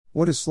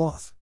What is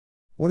sloth?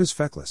 What is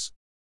feckless?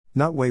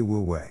 Not wei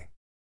wu wei.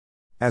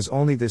 As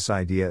only this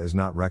idea is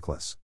not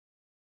reckless.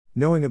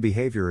 Knowing a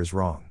behavior is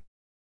wrong.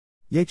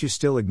 Yet you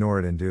still ignore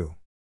it and do.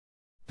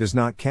 Does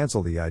not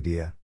cancel the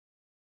idea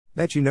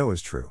that you know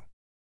is true.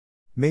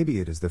 Maybe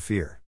it is the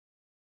fear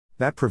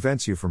that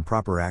prevents you from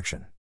proper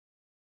action.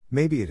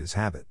 Maybe it is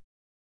habit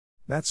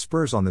that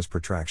spurs on this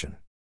protraction.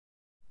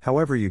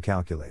 However you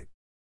calculate,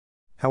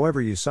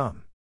 however you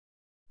sum,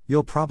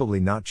 you'll probably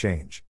not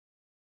change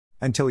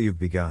until you've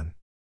begun.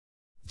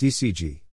 DCG